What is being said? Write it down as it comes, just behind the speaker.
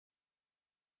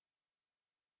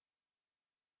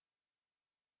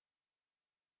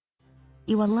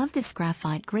You will love this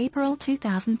graphite gray pearl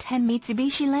 2010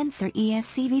 Mitsubishi Lancer ES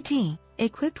CVT,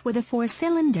 equipped with a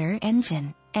 4-cylinder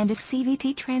engine and a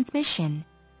CVT transmission.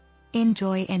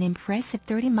 Enjoy an impressive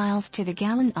 30 miles to the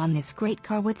gallon on this great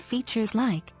car with features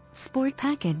like Sport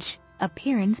Package,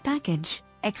 Appearance Package,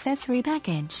 Accessory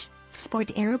Package,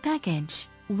 Sport Aero Package,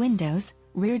 Windows,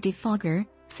 Rear Defogger,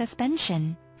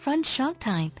 Suspension, Front Shock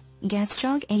Type, Gas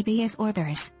Shock ABS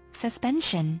Orders,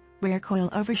 Suspension, Rear Coil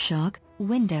Overshock,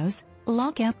 Windows,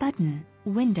 Lockout Button,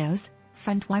 Windows,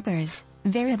 Front Wipers,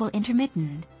 Variable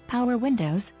Intermittent, Power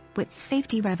Windows, with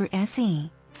Safety Rubber SE,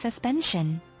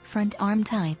 Suspension, Front Arm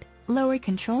Type, Lower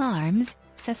Control Arms,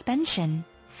 Suspension,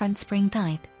 Front Spring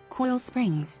Type, Coil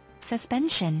Springs,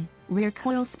 Suspension, Rear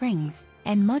Coil Springs,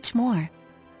 and much more.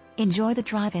 Enjoy the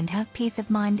drive and have peace of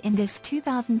mind in this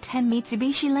 2010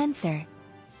 Mitsubishi Lancer.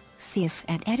 See us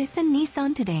at Edison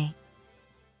Nissan today.